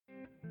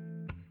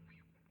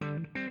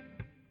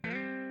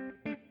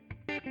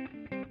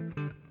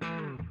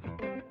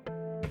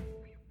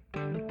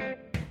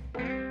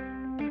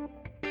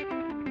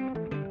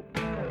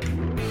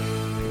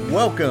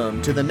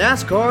Welcome to the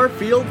NASCAR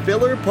Field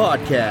Filler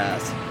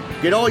Podcast.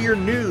 Get all your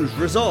news,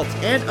 results,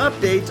 and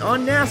updates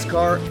on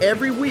NASCAR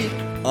every week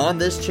on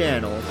this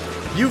channel.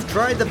 You've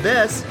tried the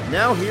best,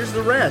 now here's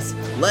the rest.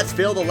 Let's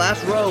fill the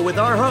last row with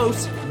our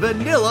host,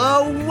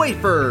 Vanilla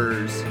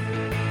Wafers.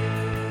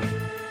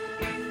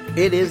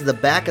 It is the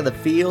back of the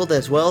field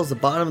as well as the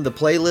bottom of the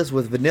playlist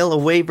with Vanilla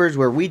Wafers,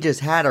 where we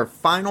just had our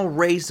final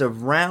race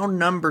of round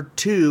number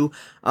 2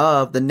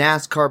 of the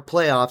NASCAR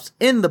playoffs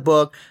in the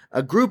book.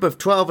 A group of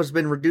 12 has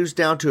been reduced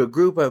down to a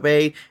group of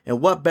 8,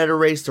 and what better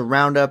race to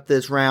round up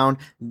this round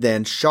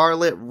than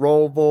Charlotte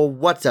Roval.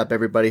 What's up,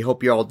 everybody?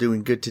 Hope you're all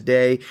doing good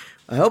today.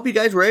 I hope you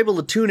guys were able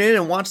to tune in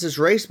and watch this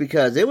race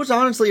because it was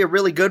honestly a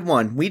really good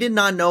one. We did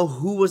not know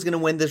who was going to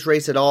win this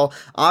race at all.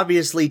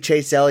 Obviously,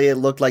 Chase Elliott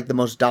looked like the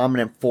most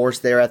dominant force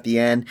there at the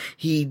end.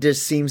 He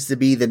just seems to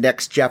be the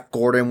next Jeff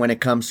Gordon when it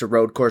comes to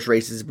road course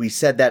races. We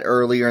said that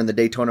earlier in the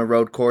Daytona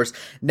road course.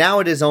 Now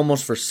it is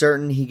almost for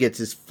certain he gets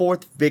his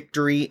 4th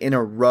victory in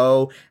a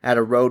row at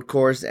a road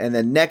course. And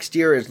then next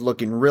year is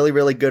looking really,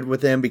 really good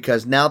with him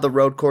because now the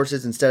road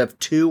courses, instead of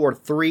 2 or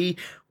 3,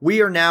 we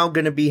are now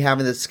going to be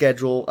having the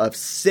schedule of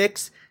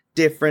 6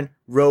 different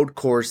road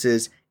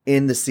courses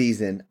in the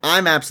season.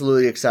 I'm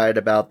absolutely excited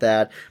about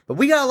that. But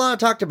we got a lot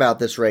to talk about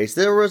this race.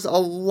 There was a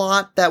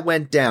lot that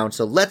went down,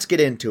 so let's get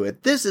into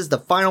it. This is the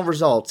final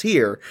results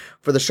here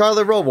for the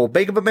Charlotte Roval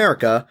Bank of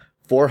America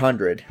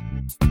 400.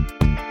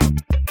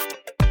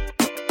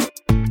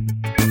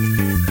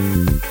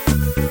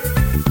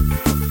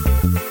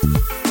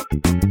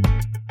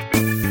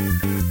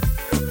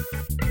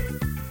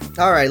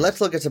 Alright, let's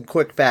look at some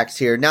quick facts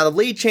here. Now, the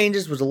lead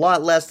changes was a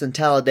lot less than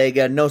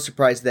Talladega. No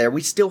surprise there.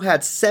 We still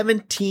had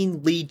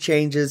 17 lead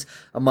changes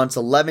amongst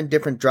 11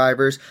 different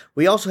drivers.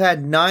 We also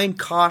had 9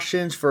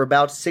 cautions for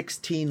about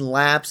 16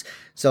 laps.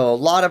 So a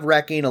lot of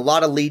wrecking, a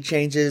lot of lead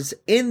changes.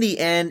 In the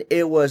end,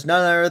 it was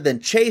none other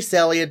than Chase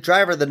Elliott,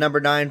 driver of the number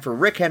 9 for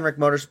Rick Hendrick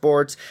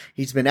Motorsports.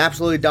 He's been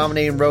absolutely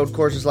dominating road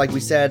courses like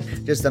we said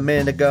just a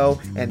minute ago.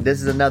 And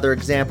this is another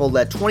example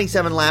that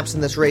 27 laps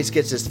in this race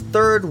gets his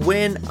 3rd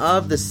win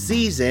of the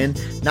season,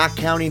 not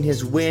counting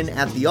his win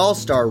at the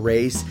All-Star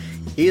race.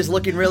 He is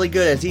looking really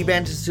good as he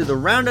advances to the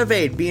round of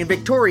 8, being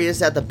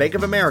victorious at the Bank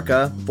of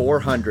America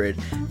 400.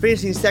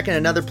 Finishing second,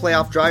 another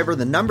playoff driver,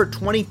 the number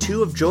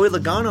 22 of Joey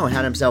Logano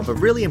had himself a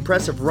really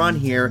impressive run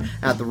here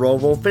at the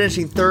Roval.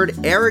 Finishing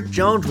third, Erik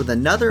Jones with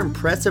another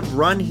impressive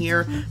run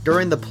here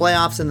during the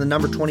playoffs in the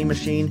number 20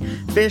 machine.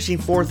 Finishing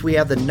fourth, we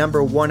have the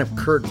number 1 of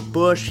Kurt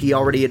Busch. He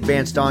already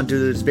advanced on to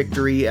his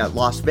victory at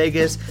Las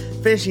Vegas.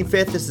 Finishing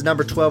 5th is the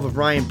number 12 of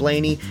Ryan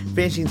Blaney.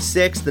 Finishing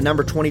 6th, the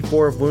number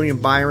 24 of William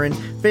Byron.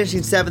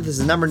 Finishing 7th is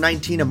the number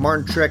 19 of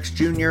Martin Truex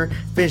Jr.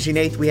 Finishing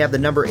 8th, we have the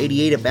number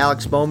 88 of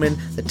Alex Bowman.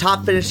 The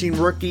top finishing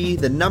rookie,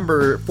 the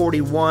number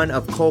 41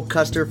 of Cole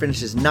Custer,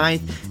 finishes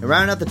 9th. And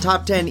rounding out the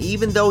top 10,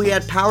 even though he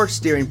had power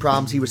steering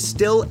problems, he was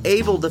still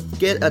able to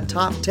get a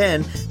top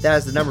 10. That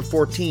is the number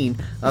 14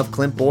 of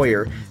Clint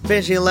Bowyer.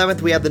 Finishing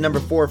 11th, we have the number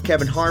 4 of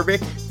Kevin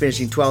Harvick.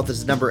 Finishing 12th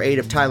is the number 8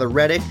 of Tyler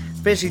Reddick.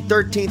 Finishing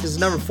 13th is the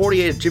number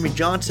 48 of Jimmy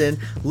Johnson.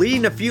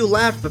 Leading a few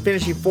laps, but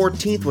finishing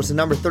 14th was the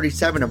number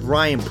 37 of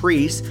Ryan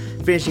Preece.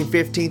 Finishing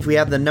 15th, we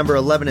have the number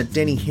 11 of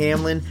Denny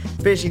Hamlin.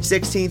 Finishing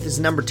 16th is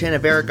the number 10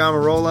 of Aric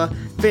Almirola.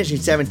 Finishing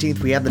 17th,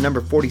 we have the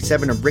number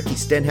 47 of Ricky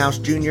Stenhouse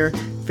Jr.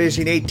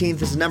 Finishing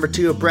 18th is the number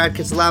 2 of Brad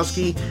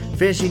Keselowski.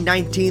 Finishing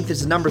 19th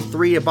is the number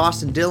 3 of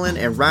Austin Dillon.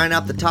 And rounding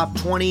out the top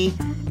 20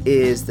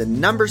 is the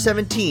number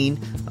 17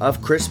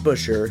 of Chris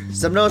Buescher.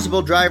 Some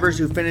noticeable drivers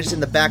who finished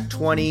in the back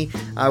 20,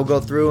 I'll go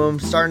through them.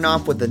 Starting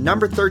off with the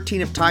number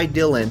 13 of Ty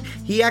Dillon.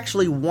 He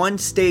actually won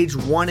stage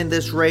 1 in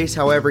this race,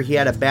 however he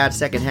had a bad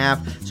second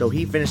half, so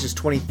he finishes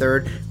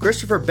 23rd.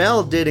 Christopher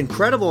Bell did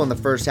incredible in the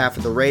first half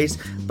of the race,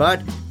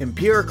 but in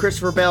pure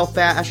Christopher Bell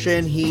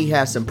fashion, he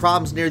has some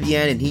problems near the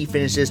end and he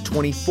finishes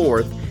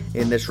 24th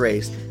in this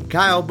race.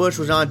 Kyle Busch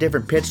was on a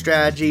different pit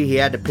strategy. He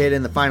had to pit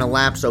in the final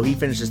lap, so he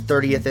finishes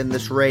 30th in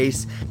this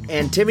race.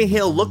 And Timmy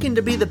Hill, looking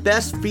to be the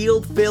best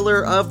field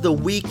filler of the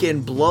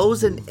weekend,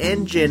 blows an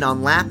engine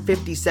on lap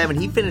 57.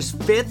 He finished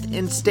 5th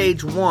in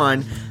stage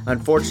 1.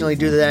 Unfortunately,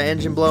 due to that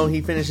engine blow,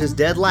 he finishes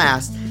dead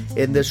last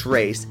in this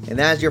race. And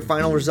that is your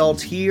final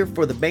results here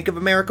for the Bank of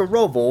America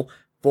Roval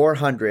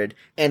 400.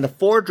 And the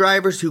 4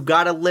 drivers who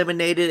got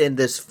eliminated in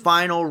this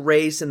final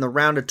race in the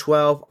round of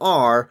 12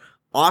 are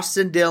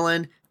Austin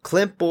Dillon,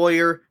 Clint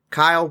Bowyer,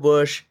 Kyle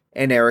Busch,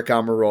 and Aric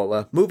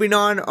Almirola. Moving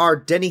on are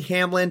Denny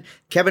Hamlin,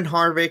 Kevin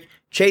Harvick,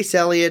 Chase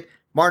Elliott,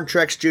 Martin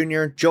Truex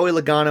Jr., Joey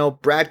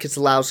Logano, Brad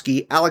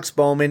Keselowski, Alex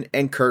Bowman,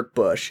 and Kurt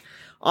Busch.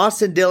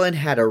 Austin Dillon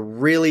had a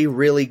really,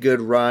 really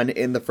good run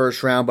in the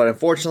first round, but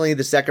unfortunately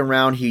the second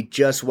round he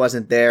just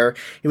wasn't there.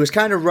 He was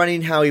kind of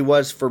running how he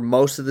was for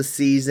most of the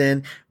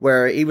season,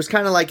 where he was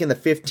kind of like in the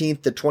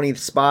 15th to 20th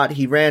spot.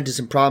 He ran into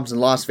some problems in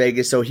Las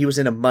Vegas, so he was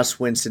in a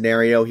must-win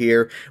scenario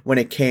here when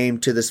it came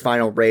to this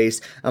final race.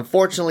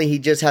 Unfortunately, he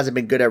just hasn't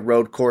been good at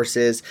road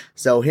courses,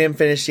 so him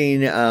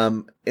finishing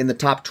in the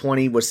top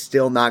 20 was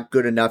still not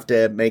good enough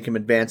to make him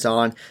advance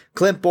on.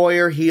 Clint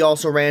Bowyer, he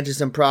also ran into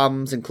some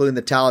problems, including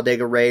the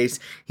Talladega race.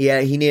 He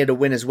needed a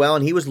win as well,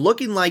 and he was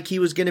looking like he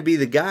was going to be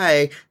the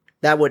guy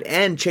that would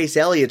end Chase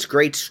Elliott's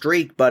great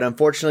streak, but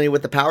unfortunately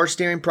with the power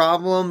steering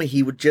problem,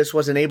 he just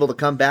wasn't able to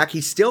come back.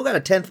 He still got a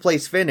 10th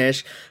place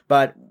finish,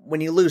 but when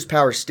you lose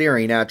power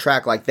steering at a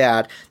track like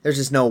that, there's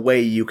just no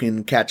way you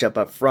can catch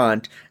up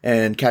front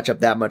and catch up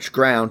that much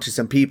ground to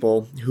some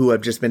people who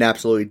have just been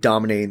absolutely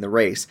dominating the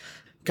race.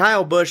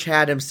 Kyle Busch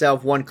had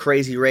himself one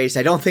crazy race.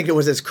 I don't think it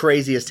was as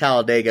crazy as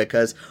Talladega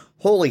because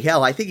holy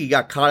hell, I think he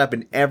got caught up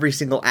in every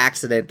single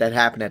accident that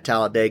happened at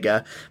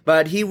Talladega.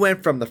 But he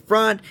went from the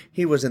front,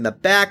 he was in the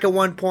back at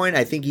one point,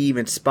 I think he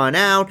even spun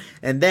out,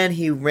 and then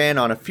he ran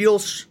on a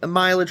fuel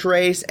mileage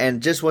race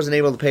and just wasn't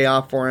able to pay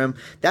off for him.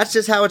 That's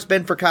just how it's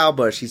been for Kyle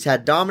Busch. He's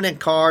had dominant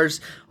cars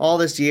all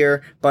this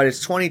year, but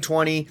it's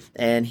 2020,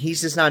 and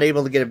he's just not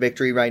able to get a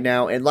victory right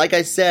now. And like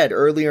I said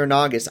earlier in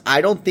August,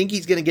 I don't think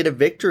he's going to get a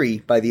victory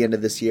by the end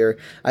of this year.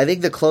 I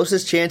think the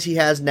closest chance he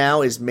has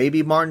now is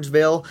maybe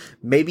Martinsville,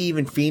 maybe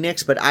even Phoenix,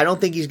 but I don't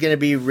think he's going to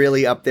be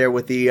really up there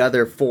with the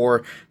other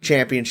 4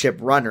 championship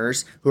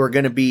runners who are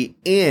going to be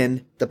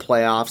in the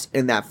playoffs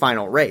in that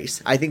final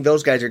race. I think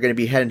those guys are going to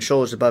be head and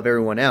shoulders above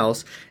everyone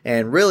else,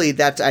 and really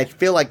I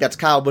feel like that's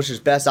Kyle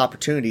Busch's best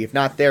opportunity, if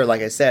not there,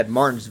 like I said,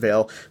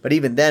 Martinsville. But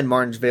even then,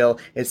 Martinsville,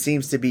 it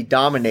seems to be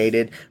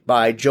dominated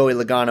by Joey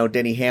Logano,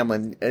 Denny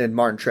Hamlin, and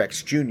Martin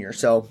Truex Jr.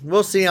 So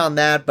we'll see on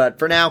that, but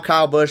for now,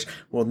 Kyle Busch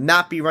will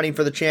not be running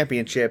for the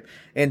championship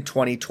in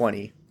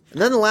 2020.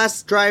 And then the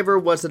last driver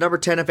was the number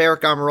 10 of Aric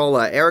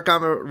Almirola. Aric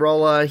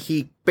Almirola,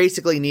 he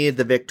basically needed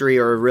the victory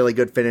or a really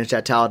good finish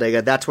at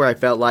Talladega. That's where I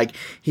felt like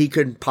he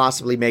couldn't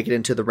possibly make it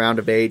into the round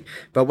of 8.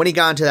 But when he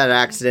got into that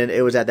accident,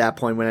 it was at that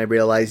point when I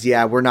realized,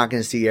 yeah, we're not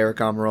going to see Aric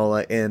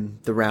Almirola in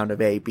the round of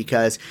 8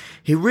 because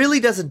he really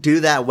doesn't do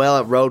that well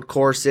at road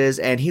courses,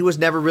 and he was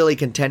never really a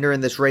contender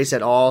in this race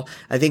at all.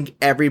 I think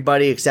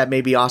everybody except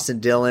maybe Austin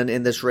Dillon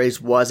in this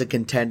race was a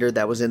contender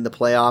that was in the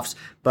playoffs,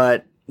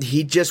 but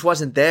he just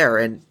wasn't there,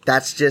 and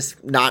that's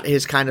just not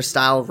his kind of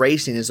style of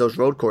racing is those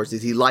road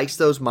courses. He likes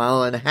those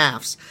mile and a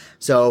halves.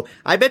 So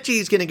I bet you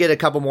he's going to get a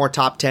couple more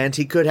top 10s.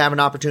 He could have an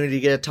opportunity to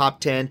get a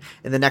top 10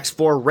 in the next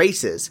 4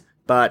 races,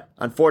 but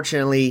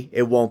unfortunately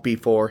it won't be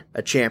for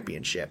a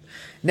championship.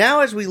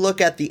 Now as we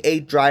look at the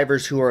 8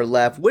 drivers who are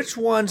left, which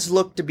ones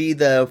look to be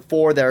the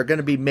 4 that are going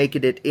to be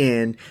making it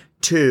in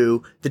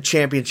to the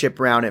championship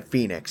round at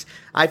Phoenix?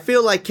 I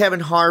feel like Kevin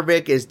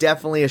Harvick is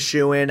definitely a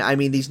shoo-in. I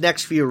mean, these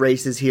next few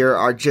races here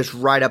are just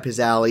right up his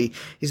alley.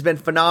 He's been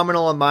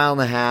phenomenal on mile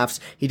and a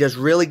halves. He does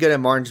really good at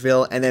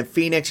Martinsville, and then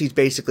Phoenix, he's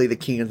basically the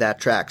king of that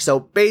track.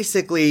 So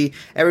basically,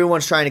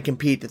 everyone's trying to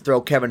compete to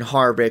throw Kevin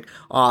Harvick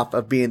off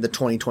of being the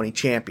 2020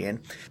 champion.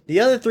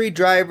 The other 3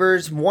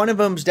 drivers, one of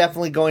them's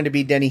definitely going to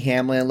be Denny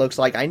Hamlin, it looks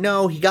like. I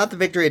know he got the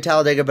victory at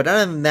Talladega, but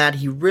other than that,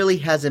 he really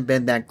hasn't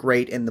been that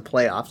great in the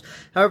playoffs.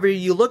 However,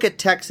 you look at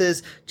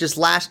Texas, just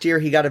last year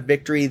he got a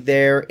victory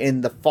there in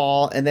the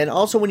fall, and then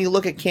also when you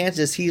look at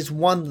Kansas, he's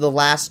won the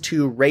last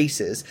 2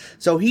 races.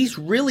 So he's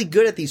really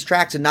good at these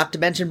tracks, and not to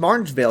mention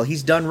Martinsville,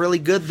 he's done really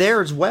good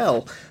there as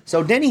well.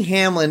 So Denny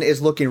Hamlin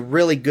is looking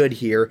really good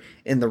here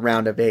in the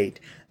round of 8.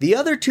 The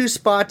other 2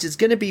 spots is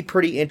going to be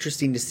pretty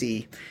interesting to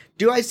see.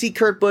 Do I see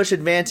Kurt Busch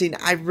advancing?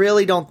 I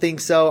really don't think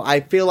so.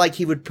 I feel like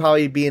he would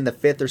probably be in the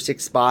 5th or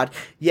 6th spot.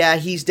 Yeah,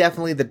 he's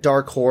definitely the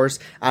dark horse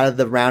out of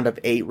the round of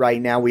 8 right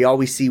now. We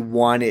always see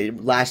one.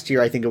 Last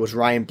year, I think it was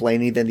Ryan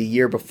Blaney. Then the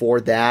year before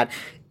that,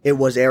 it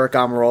was Aric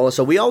Almirola.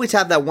 So we always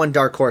have that one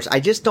dark horse. I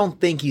just don't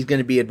think he's going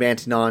to be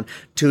advancing on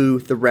to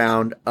the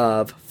round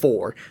of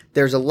 4.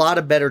 There's a lot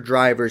of better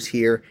drivers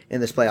here in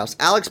this playoffs.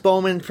 Alex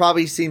Bowman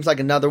probably seems like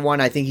another one.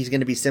 I think he's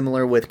going to be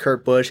similar with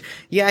Kurt Busch.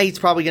 Yeah, he's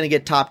probably going to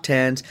get top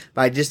 10s,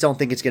 but I just don't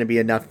think it's going to be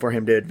enough for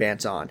him to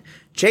advance on.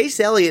 Chase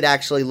Elliott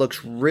actually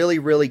looks really,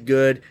 really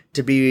good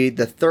to be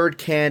the 3rd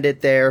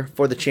candidate there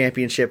for the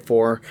championship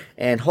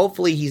and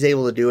hopefully he's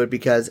able to do it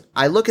because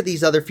I look at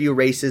these other few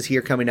races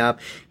here coming up.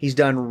 He's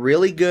done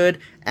really good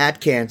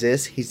at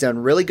Kansas, he's done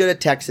really good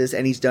at Texas,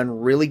 and he's done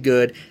really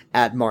good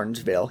at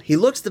Martinsville. He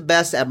looks the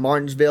best at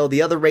Martinsville.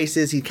 The other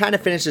races, he kind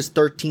of finishes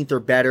 13th or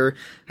better.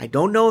 I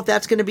don't know if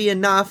that's going to be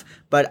enough,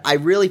 but I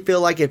really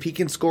feel like if he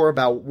can score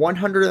about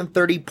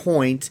 130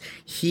 points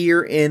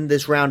here in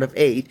this round of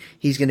 8,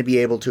 he's going to be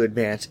able to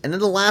advance. And then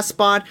the last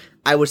spot,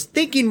 I was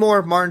thinking more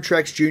of Martin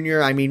Truex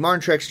Jr. I mean,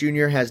 Martin Truex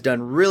Jr. has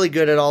done really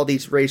good at all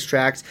these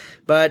racetracks,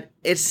 but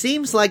it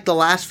seems like the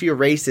last few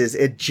races,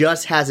 it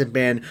just hasn't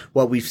been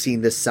what we've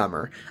seen this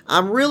summer.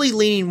 I'm really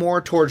leaning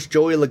more towards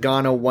Joey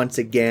Logano once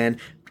again,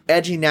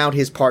 edging out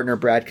his partner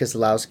Brad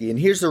Keselowski, and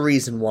here's the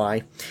reason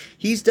why.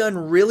 He's done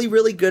really,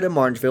 really good at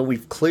Martinsville.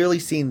 We've clearly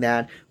seen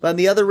that. But in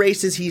the other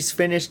races, he's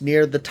finished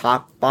near the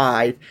top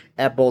 5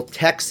 at both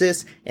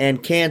Texas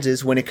and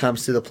Kansas when it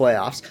comes to the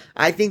playoffs.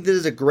 I think this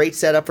is a great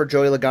setup for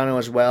Joey Logano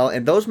as well.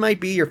 And those might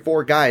be your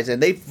 4 guys.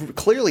 And they've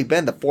clearly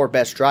been the 4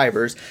 best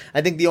drivers. I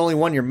think the only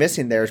one you're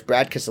missing there is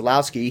Brad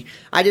Keselowski.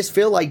 I just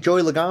feel like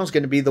Joey Logano is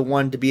going to be the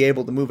one to be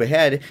able to move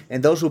ahead.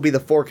 And those will be the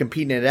 4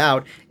 competing it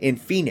out in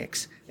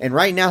Phoenix. And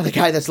right now, the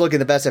guy that's looking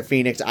the best at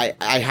Phoenix,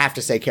 I have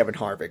to say Kevin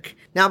Harvick.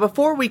 Now,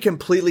 before we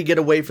completely get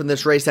away from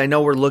this race, I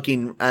know we're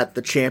looking at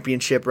the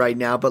championship right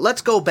now, but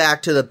let's go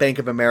back to the Bank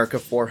of America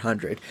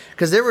 400,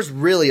 because there was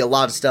really a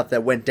lot of stuff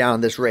that went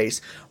down this race.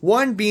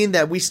 One being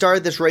that we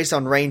started this race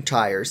on rain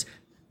tires.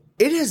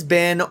 It has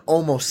been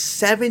almost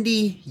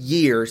 70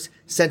 years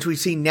since we've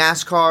seen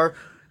NASCAR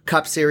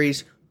Cup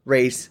Series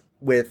race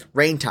with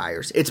rain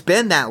tires. It's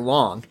been that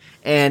long,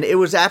 and it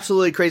was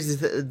absolutely crazy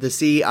to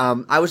see.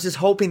 I was just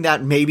hoping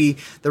that maybe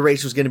the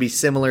race was going to be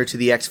similar to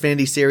the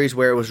Xfinity Series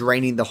where it was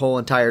raining the whole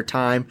entire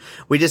time.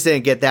 We just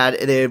didn't get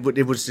that.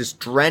 It was just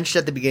drenched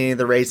at the beginning of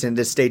the race and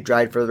just stayed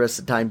dry for the rest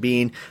of the time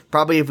being.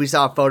 Probably if we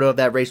saw a photo of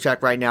that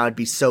racetrack right now, it'd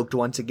be soaked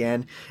once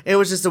again. It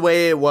was just the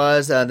way it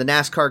was. The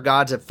NASCAR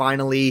gods have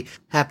finally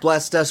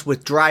blessed us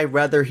with dry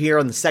weather here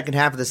on the second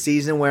half of the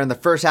season, where in the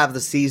first half of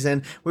the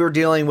season, we were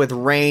dealing with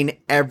rain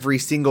every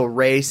single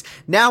race.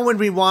 Now when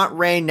we want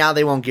rain, now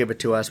they won't give it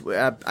to us.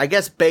 I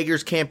guess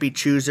beggars can't be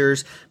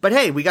choosers, but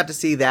hey, we got to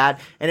see that,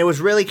 and it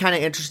was really kind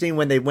of interesting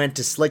when they went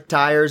to slick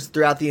tires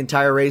throughout the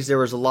entire race. There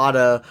was a lot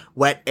of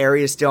wet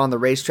areas still on the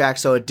racetrack,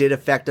 so it did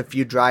affect a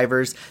few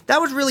drivers.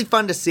 That was really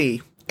fun to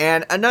see.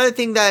 And another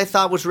thing that I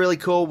thought was really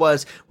cool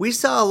was we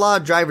saw a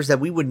lot of drivers that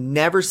we would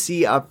never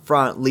see up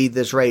front lead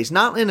this race.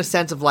 Not in a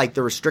sense of like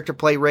the restrictor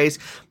plate race,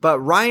 but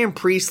Ryan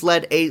Preece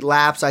led 8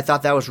 laps. I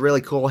thought that was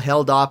really cool.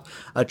 Held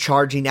off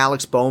charging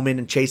Alex Bowman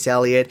and Chase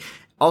Elliott.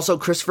 Also,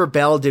 Christopher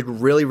Bell did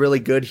really, really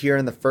good here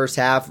in the first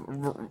half.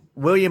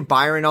 William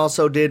Byron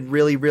also did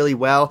really, really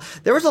well.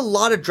 There was a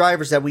lot of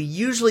drivers that we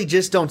usually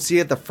just don't see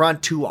at the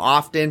front too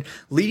often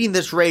leading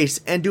this race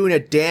and doing a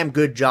damn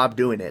good job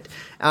doing it.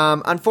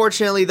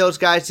 Unfortunately, those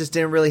guys just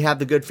didn't really have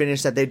the good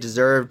finish that they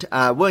deserved.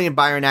 William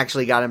Byron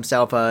actually got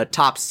himself a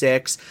top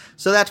 6,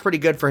 so that's pretty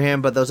good for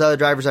him. But those other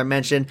drivers I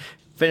mentioned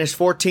finished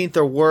 14th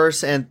or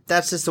worse, and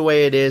that's just the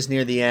way it is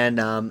near the end.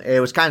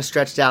 It was kind of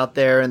stretched out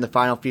there in the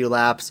final few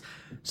laps.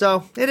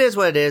 So, it is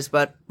what it is,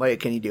 but what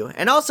can you do?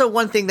 And also,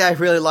 one thing that I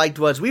really liked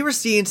was we were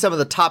seeing some of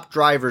the top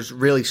drivers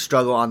really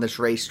struggle on this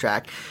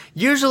racetrack.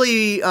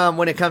 Usually,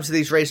 when it comes to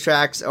these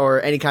racetracks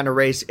or any kind of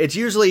race, it's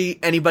usually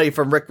anybody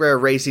from Rick Rare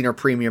Racing or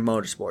Premium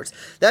Motorsports.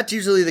 That's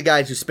usually the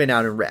guys who spin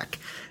out and wreck.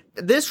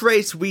 This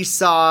race, we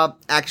saw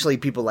actually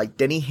people like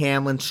Denny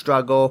Hamlin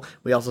struggle.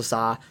 We also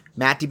saw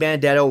Matty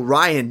Benedetto,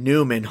 Ryan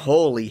Newman.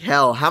 Holy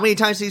hell. How many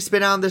times did he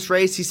spin out in this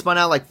race? He spun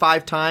out like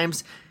 5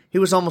 times. He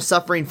was almost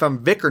suffering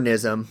from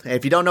Vickernism.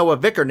 If you don't know what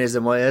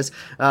Vickernism was,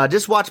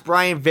 just watch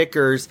Brian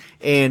Vickers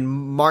in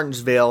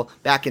Martinsville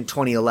back in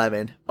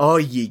 2011. Oh,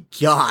 ye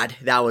God,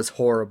 that was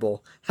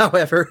horrible.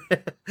 However,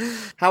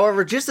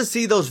 just to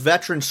see those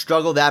veterans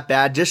struggle that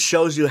bad just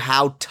shows you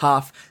how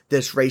tough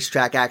this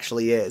racetrack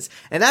actually is.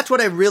 And that's what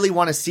I really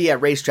want to see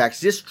at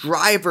racetracks. Just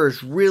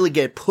drivers really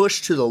get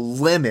pushed to the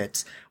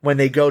limits when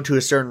they go to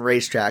a certain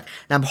racetrack.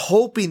 And I'm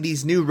hoping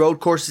these new road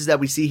courses that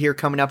we see here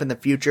coming up in the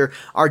future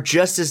are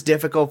just as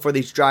difficult for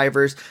these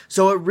drivers.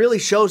 So it really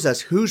shows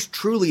us who's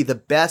truly the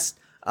best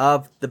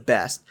of the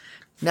best.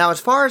 Now,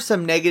 as far as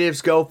some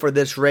negatives go for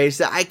this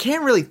race, I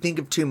can't really think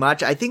of too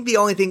much. I think the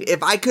only thing,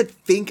 if I could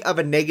think of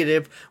a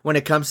negative when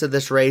it comes to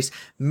this race,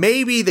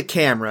 maybe the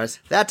cameras.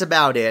 That's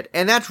about it.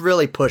 And that's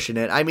really pushing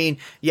it. I mean,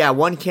 yeah,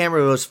 one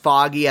camera was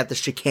foggy at the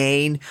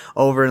chicane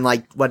over in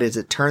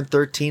turn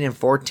 13 and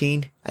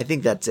 14? I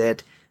think that's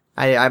it.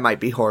 I might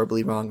be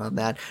horribly wrong on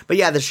that. But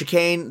yeah, the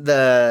chicane,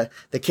 the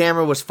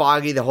camera was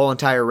foggy the whole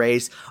entire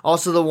race.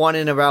 Also, the one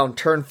in around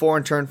turn 4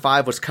 and turn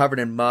 5 was covered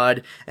in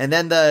mud. And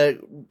then the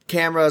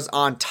cameras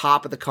on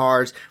top of the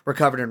cars were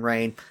covered in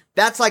rain.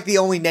 That's like the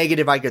only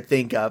negative I could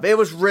think of. It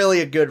was really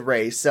a good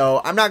race,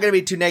 so I'm not going to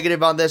be too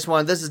negative on this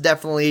one. This is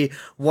definitely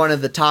one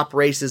of the top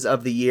races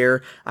of the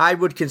year. I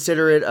would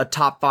consider it a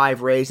top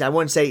 5 race. I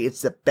wouldn't say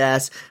it's the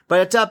best, but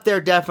it's up there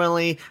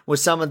definitely with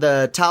some of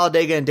the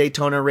Talladega and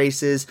Daytona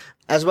races,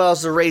 as well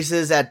as the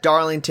races at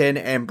Darlington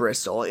and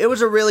Bristol. It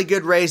was a really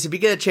good race. If you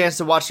get a chance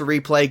to watch the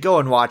replay, go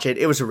and watch it.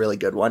 It was a really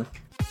good one.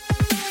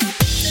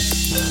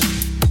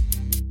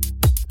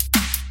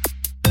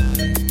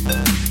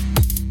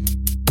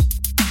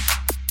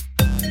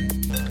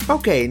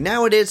 Okay,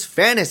 now it is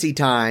fantasy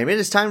time. It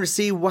is time to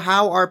see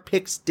how our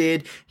picks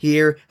did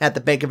here at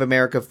the Bank of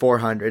America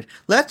 400.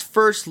 Let's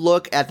first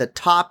look at the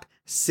top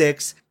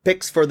 6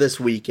 picks for this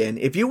weekend.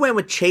 If you went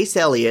with Chase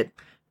Elliott,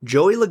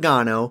 Joey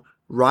Logano,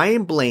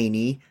 Ryan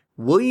Blaney,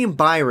 William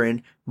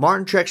Byron,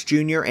 Martin Truex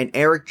Jr., and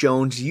Eric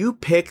Jones, you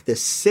pick the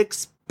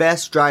 6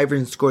 best drivers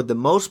and scored the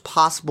most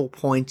possible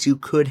points you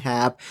could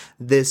have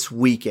this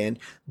weekend.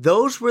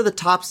 Those were the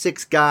top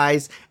 6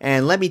 guys,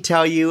 and let me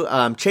tell you,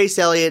 Chase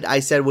Elliott, I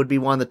said would be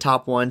one of the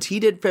top ones.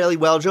 He did fairly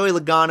well. Joey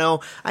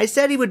Logano, I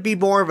said he would be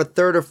more of a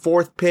 3rd or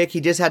 4th pick.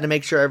 He just had to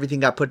make sure everything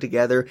got put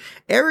together.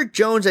 Eric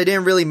Jones, I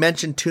didn't really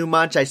mention too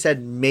much. I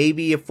said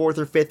maybe a 4th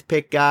or 5th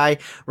pick guy.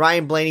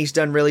 Ryan Blaney's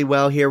done really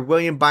well here.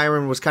 William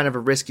Byron was kind of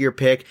a riskier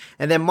pick.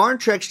 And then Martin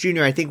Truex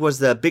Jr., I think, was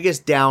the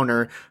biggest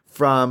downer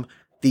from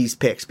these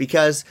picks,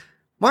 because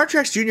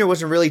Martin Truex Jr.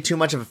 wasn't really too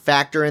much of a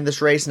factor in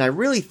this race, and I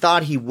really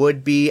thought he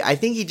would be. I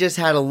think he just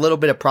had a little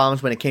bit of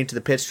problems when it came to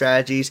the pit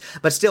strategies,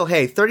 but still,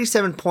 hey,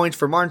 37 points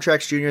for Martin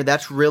Truex Jr.,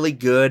 that's really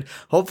good.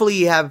 Hopefully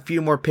you have a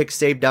few more picks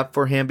saved up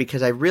for him,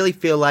 because I really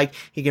feel like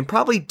he can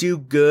probably do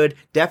good,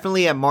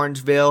 definitely at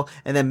Martinsville,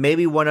 and then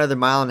maybe one other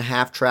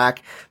mile-and-a-half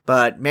track,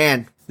 but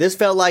man, this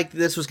felt like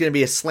this was going to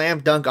be a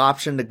slam dunk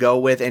option to go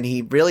with, and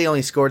he really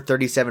only scored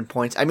 37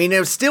 points. I mean,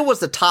 it still was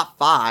the top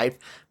 5,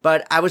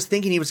 but I was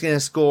thinking he was going to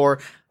score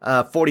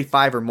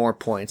 45 or more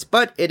points,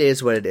 but it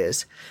is what it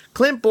is.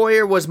 Clint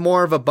Bowyer was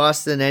more of a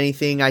bust than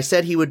anything. I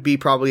said he would be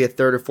probably a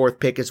 3rd or 4th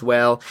pick as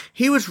well.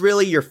 He was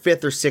really your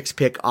 5th or 6th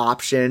pick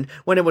option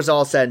when it was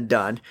all said and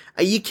done.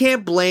 You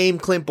can't blame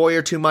Clint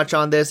Bowyer too much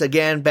on this.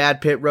 Again,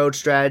 bad pit road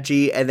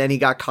strategy, and then he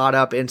got caught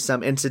up in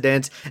some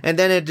incidents, and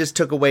then it just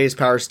took away his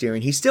power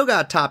steering. He still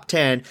got top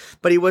 10,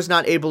 but he was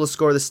not able to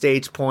score the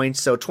stage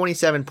points, so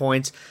 27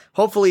 points.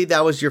 Hopefully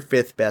that was your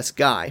 5th best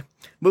guy.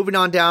 Moving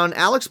on down,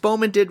 Alex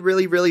Bowman did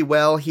really, really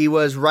well. He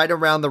was right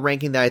around the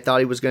ranking that I thought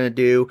he was going to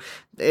do.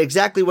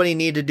 Exactly what he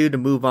needed to do to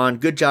move on.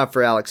 Good job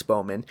for Alex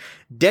Bowman.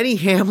 Denny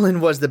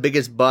Hamlin was the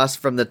biggest bust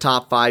from the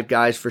top 5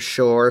 guys for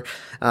sure.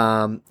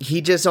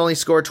 He just only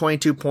scored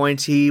 22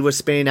 points. He was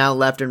spinning out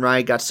left and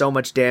right, got so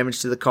much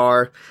damage to the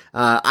car.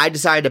 I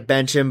decided to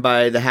bench him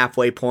by the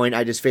halfway point.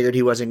 I just figured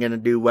he wasn't going to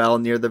do well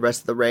near the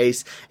rest of the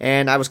race,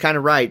 and I was kind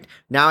of right.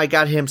 Now I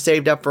got him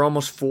saved up for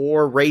almost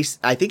 4 races.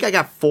 I think I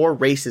got 4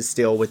 races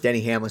still with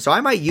Denny Hamlin, so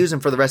I might use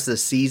him for the rest of the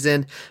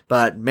season,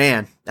 but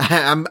man,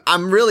 I'm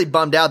really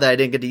bummed out that I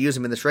didn't get to use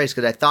him in this race,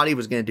 because I thought he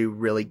was going to do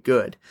really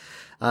good.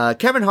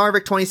 Kevin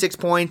Harvick, 26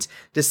 points.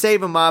 To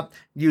save him up,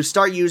 you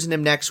start using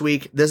him next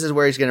week. This is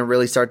where he's going to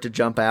really start to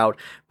jump out.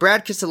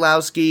 Brad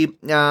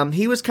Keselowski,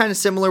 he was kind of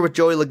similar with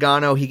Joey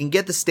Logano. He can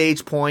get the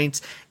stage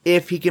points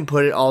if he can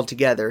put it all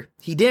together.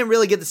 He didn't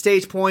really get the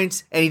stage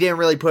points, and he didn't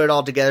really put it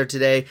all together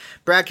today.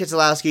 Brad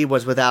Keselowski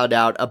was without a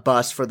doubt a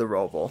bust for the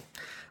Roval.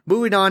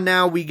 Moving on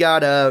now, we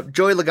got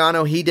Joey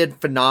Logano. He did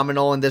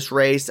phenomenal in this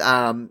race.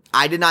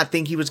 I did not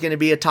think he was going to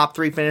be a top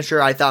 3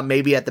 finisher. I thought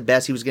maybe at the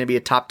best he was going to be a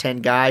top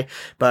 10 guy,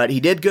 but he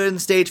did good in the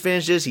stage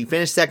finishes. He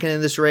finished 2nd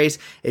in this race.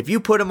 If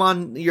you put him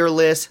on your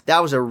list,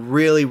 that was a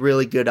really,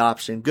 really good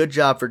option. Good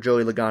job for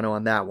Joey Logano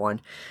on that one.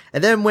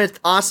 And then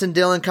with Austin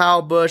Dillon,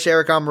 Kyle Busch,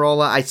 Eric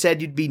Almirola, I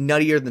said you'd be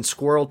nuttier than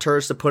squirrel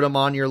turds to put them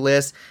on your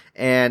list,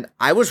 and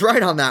I was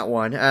right on that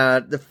one.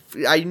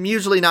 I'm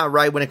usually not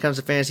right when it comes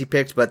to fantasy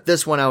picks, but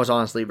this one I was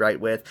honestly right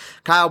with.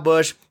 Kyle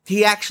Busch,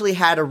 he actually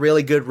had a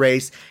really good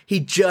race. He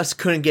just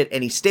couldn't get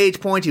any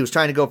stage points. He was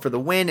trying to go for the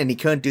win, and he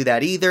couldn't do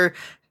that either.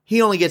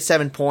 He only gets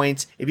 7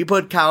 points. If you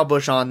put Kyle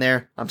Busch on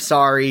there, I'm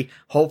sorry.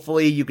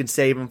 Hopefully you can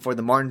save him for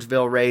the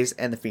Martinsville race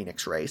and the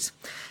Phoenix race.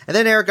 And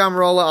then Eric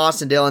Almirola,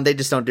 Austin Dillon, they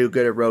just don't do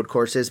good at road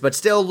courses, but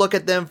still look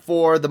at them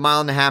for the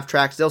mile-and-a-half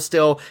tracks. They'll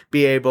still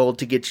be able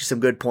to get you some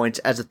good points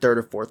as a 3rd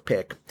or 4th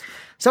pick.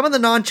 Some of the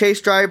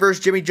non-chase drivers,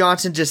 Jimmy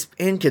Johnson, just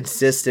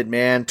inconsistent,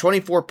 man.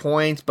 24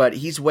 points, but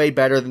he's way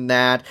better than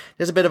that.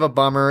 It's a bit of a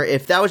bummer.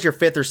 If that was your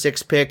 5th or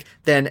 6th pick,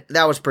 then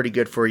that was pretty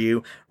good for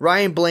you.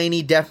 Ryan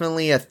Blaney,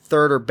 definitely a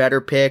 3rd or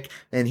better pick,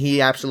 and he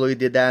absolutely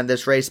did that in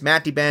this race.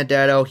 Matty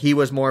Bandetto, he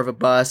was more of a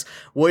bust.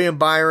 William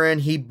Byron,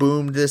 he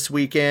boomed this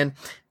weekend.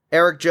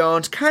 Eric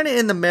Jones, kind of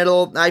in the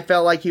middle. I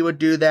felt like he would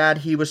do that.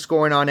 He was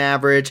scoring on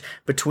average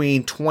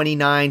between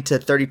 29 to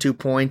 32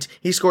 points.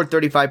 He scored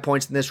 35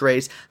 points in this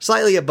race,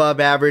 slightly above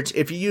average.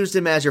 If you used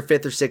him as your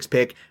 5th or 6th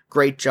pick,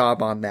 great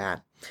job on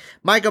that.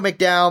 Michael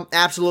McDowell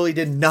absolutely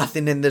did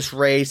nothing in this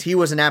race. He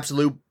was an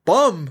absolute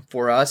bum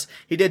for us.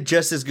 He did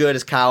just as good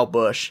as Kyle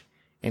Busch,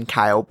 and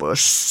Kyle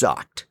Busch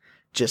sucked.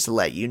 Just to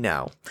let you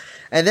know.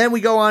 And then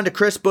we go on to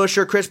Chris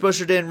Buescher. Chris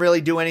Buescher didn't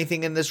really do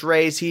anything in this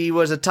race. He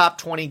was a top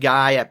 20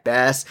 guy at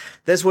best.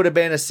 This would have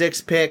been a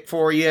 6th pick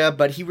for you,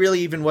 but he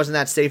really even wasn't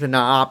that safe an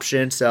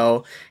option,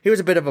 so he was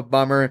a bit of a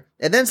bummer.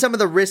 And then some of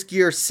the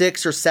riskier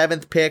 6th or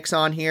 7th picks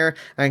on here.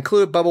 I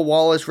include Bubba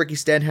Wallace, Ricky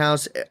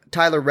Stenhouse,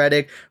 Tyler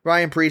Reddick,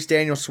 Ryan Preece,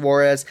 Daniel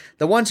Suarez.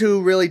 The ones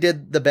who really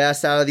did the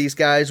best out of these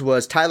guys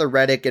was Tyler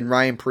Reddick and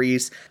Ryan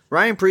Preece.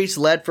 Ryan Preece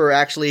led for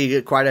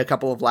actually quite a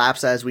couple of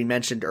laps, as we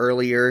mentioned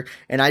earlier,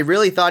 and I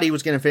really thought he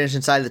was going to finish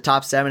inside the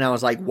top 7. I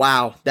was like,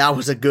 wow, that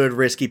was a good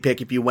risky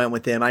pick if you went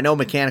with him. I know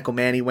Mechanical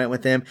Manny went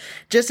with him.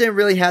 Just didn't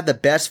really have the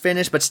best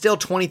finish, but still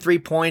 23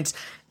 points.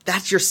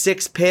 That's your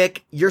 6th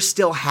pick. You're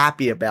still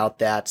happy about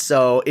that.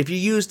 So if you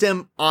used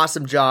him,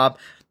 awesome job.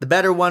 The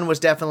better one was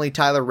definitely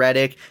Tyler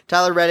Reddick.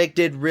 Tyler Reddick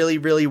did really,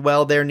 really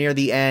well there near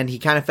the end. He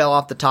kind of fell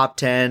off the top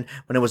 10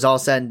 when it was all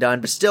said and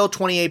done, but still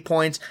 28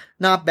 points.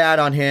 Not bad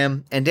on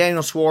him. And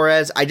Daniel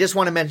Suarez, I just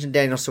want to mention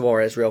Daniel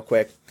Suarez real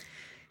quick.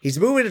 He's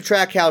moving to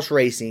Trackhouse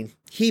Racing.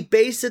 He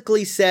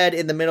basically said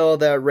in the middle of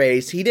the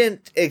race, he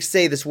didn't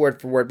say this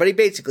word for word, but he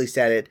basically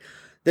said it.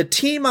 The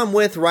team I'm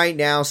with right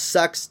now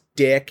sucks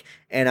dick,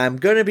 and I'm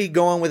going to be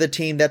going with a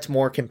team that's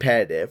more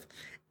competitive.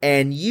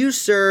 And you,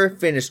 sir,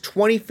 finished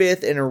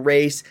 25th in a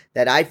race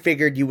that I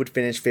figured you would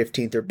finish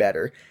 15th or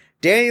better.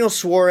 Daniel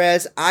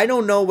Suarez, I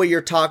don't know what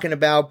you're talking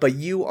about, but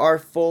you are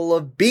full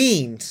of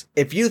beans.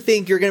 If you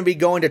think you're going to be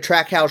going to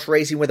Trackhouse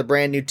Racing with a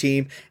brand new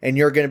team and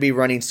you're going to be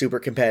running super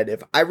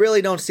competitive, I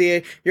really don't see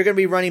it. You're going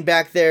to be running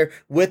back there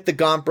with the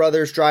Gaunt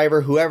Brothers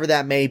driver, whoever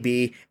that may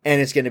be,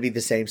 and it's going to be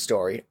the same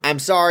story. I'm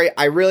sorry,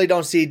 I really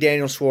don't see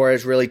Daniel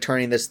Suarez really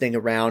turning this thing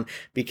around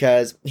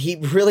because he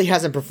really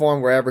hasn't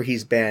performed wherever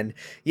he's been.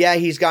 Yeah,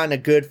 he's gotten a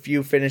good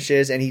few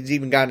finishes and he's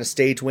even gotten a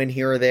stage win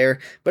here or there,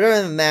 but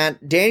other than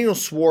that, Daniel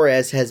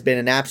Suarez has been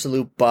an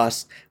absolute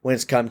bust when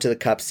it's come to the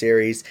Cup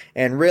Series,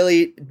 and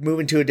really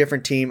moving to a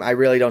different team, I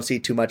really don't see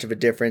too much of a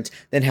difference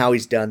than how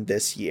he's done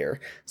this year.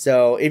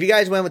 So if you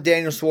guys went with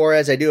Daniel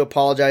Suarez, I do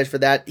apologize for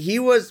that. He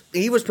was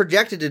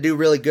projected to do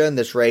really good in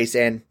this race,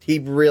 and he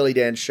really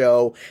didn't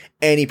show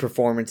any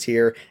performance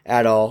here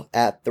at all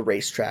at the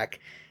racetrack.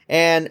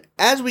 And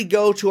as we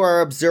go to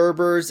our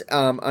observers,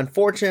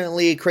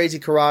 unfortunately, Crazy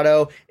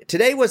Corrado,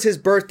 today was his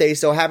birthday,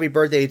 so happy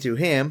birthday to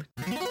him.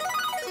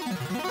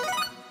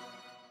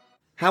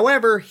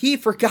 However, he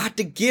forgot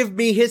to give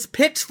me his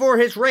picks for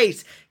his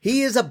race.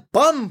 He is a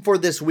bum for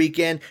this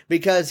weekend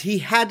because he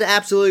had to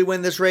absolutely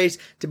win this race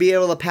to be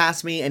able to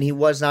pass me, and he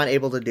was not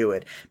able to do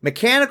it.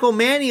 Mechanical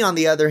Manny, on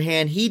the other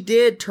hand, he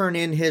did turn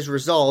in his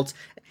results.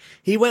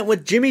 He went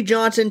with Jimmy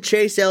Johnson,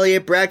 Chase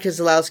Elliott, Brad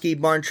Keselowski,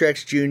 Martin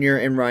Truex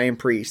Jr., and Ryan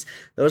Preece.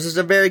 Those are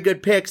some very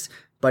good picks,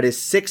 but his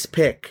sixth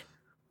pick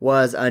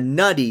was a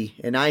nutty,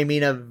 and I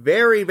mean a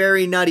very,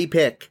 very nutty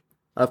pick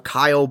of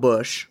Kyle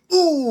Busch.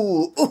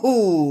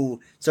 Ooh.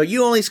 So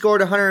you only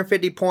scored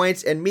 150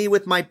 points, and me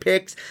with my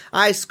picks,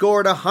 I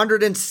scored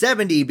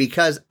 170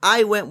 because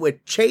I went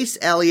with Chase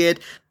Elliott.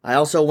 I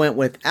also went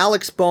with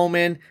Alex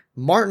Bowman,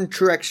 Martin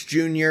Truex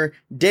Jr.,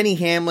 Denny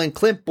Hamlin,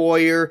 Clint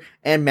Bowyer,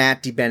 and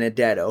Matt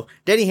DiBenedetto.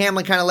 Denny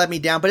Hamlin kind of let me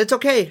down, but it's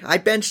okay. I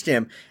benched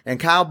him. And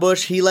Kyle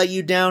Busch, he let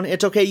you down.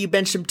 It's okay. You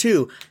benched him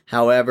too.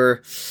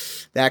 However,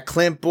 that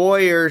Clint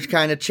Bowyer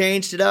kind of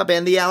changed it up,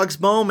 and the Alex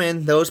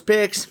Bowman, those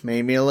picks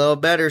made me a little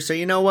better. So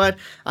you know what?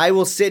 I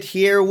will sit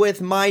here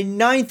with my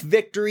 9th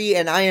victory,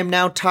 and I am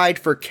now tied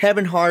for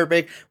Kevin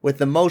Harvick with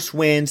the most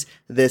wins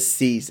this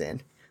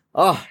season.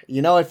 Oh,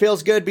 you know, it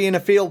feels good being a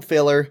field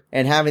filler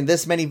and having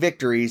this many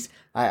victories.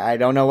 I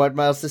don't know what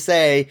else to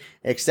say,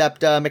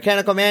 except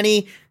Mechanical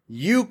Manny,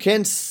 you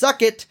can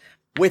suck it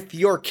with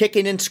your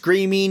kicking and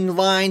screaming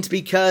lines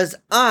because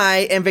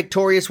I am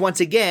victorious once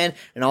again,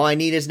 and all I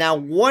need is now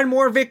one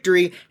more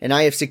victory, and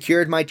I have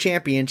secured my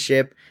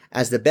championship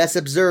as the best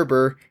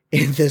observer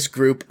in this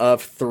group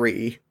of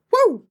 3.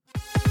 Woo!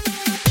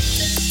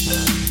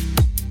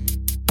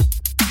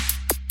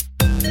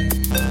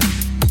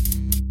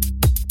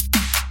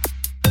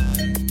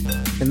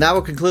 And that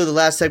will conclude the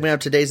last segment of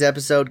today's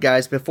episode,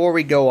 guys. Before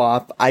we go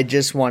off, I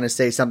just want to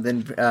say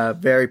something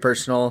very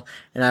personal,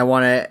 and I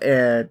want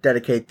to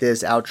dedicate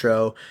this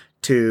outro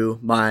to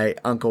my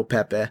Uncle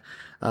Pepe.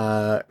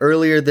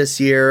 Earlier this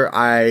year,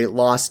 I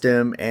lost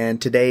him,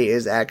 and today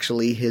is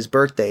actually his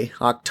birthday,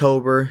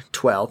 October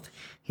 12th.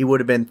 He would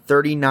have been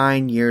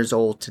 39 years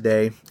old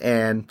today,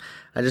 and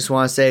I just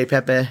want to say,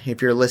 Pepe,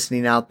 if you're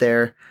listening out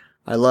there,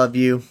 I love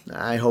you.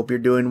 I hope you're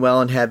doing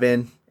well in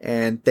heaven,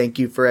 and thank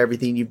you for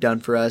everything you've done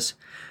for us.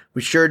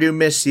 We sure do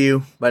miss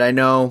you, but I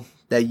know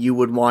that you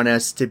would want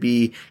us to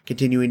be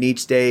continuing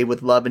each day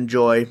with love and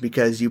joy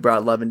because you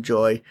brought love and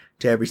joy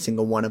to every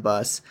single one of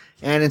us.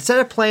 And instead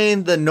of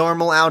playing the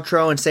normal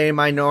outro and saying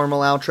my normal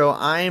outro,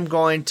 I am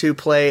going to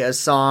play a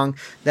song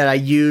that I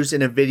used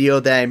in a video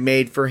that I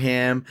made for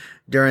him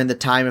during the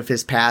time of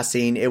his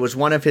passing. It was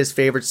one of his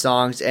favorite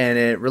songs, and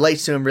it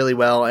relates to him really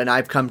well, and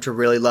I've come to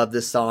really love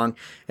this song.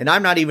 And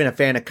I'm not even a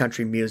fan of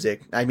country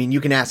music. I mean, you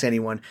can ask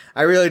anyone.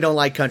 I really don't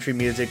like country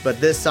music, but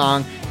this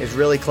song is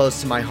really close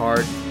to my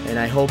heart, and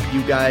I hope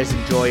you guys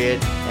enjoy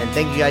it. And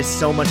thank you guys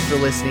so much for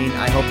listening.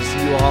 I hope to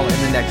see you all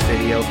in the next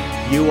video.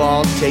 You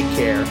all take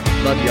care.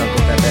 Love you,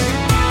 Uncle Pepe.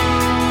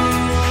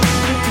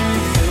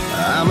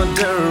 I'm a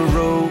dirt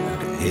road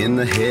in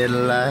the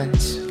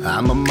headlights.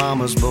 I'm a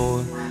mama's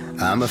boy.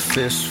 I'm a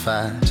fist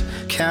fight,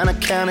 kinda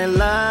county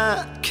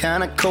line,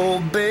 kinda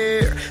cold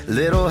beer,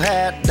 little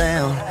hat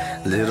down,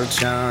 little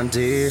John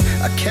Deere.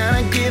 I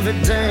kinda give a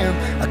damn,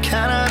 I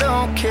kinda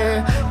don't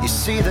care. You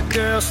see the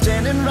girl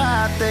standing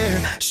right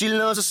there. She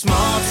loves a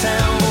small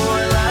town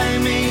boy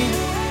like me.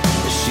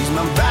 She's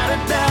my ride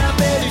or die,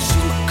 baby.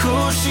 She's my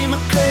cool, she's my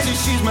crazy,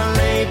 she's my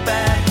laid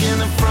back in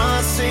the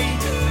front seat.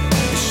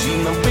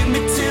 She's my with me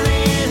till the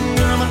end,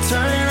 girl. I'm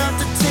turning up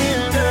to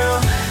 10,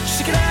 girl.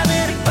 She can have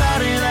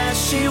anybody that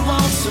she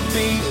wants to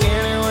be,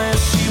 anywhere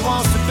she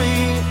wants to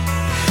be.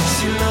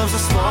 She loves a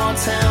small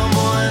town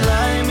boy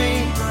like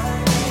me.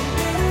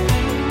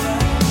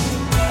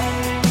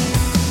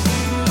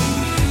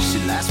 She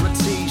likes my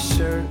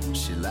t-shirt,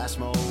 she likes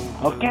my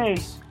old Okay,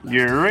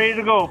 you're ready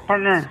to go,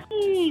 partner.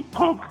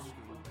 Punk.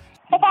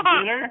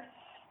 Dinner?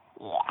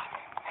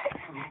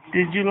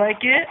 Did you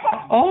like it?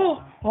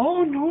 Oh,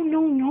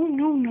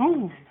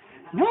 no.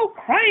 No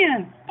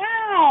crying.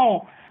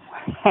 Ow.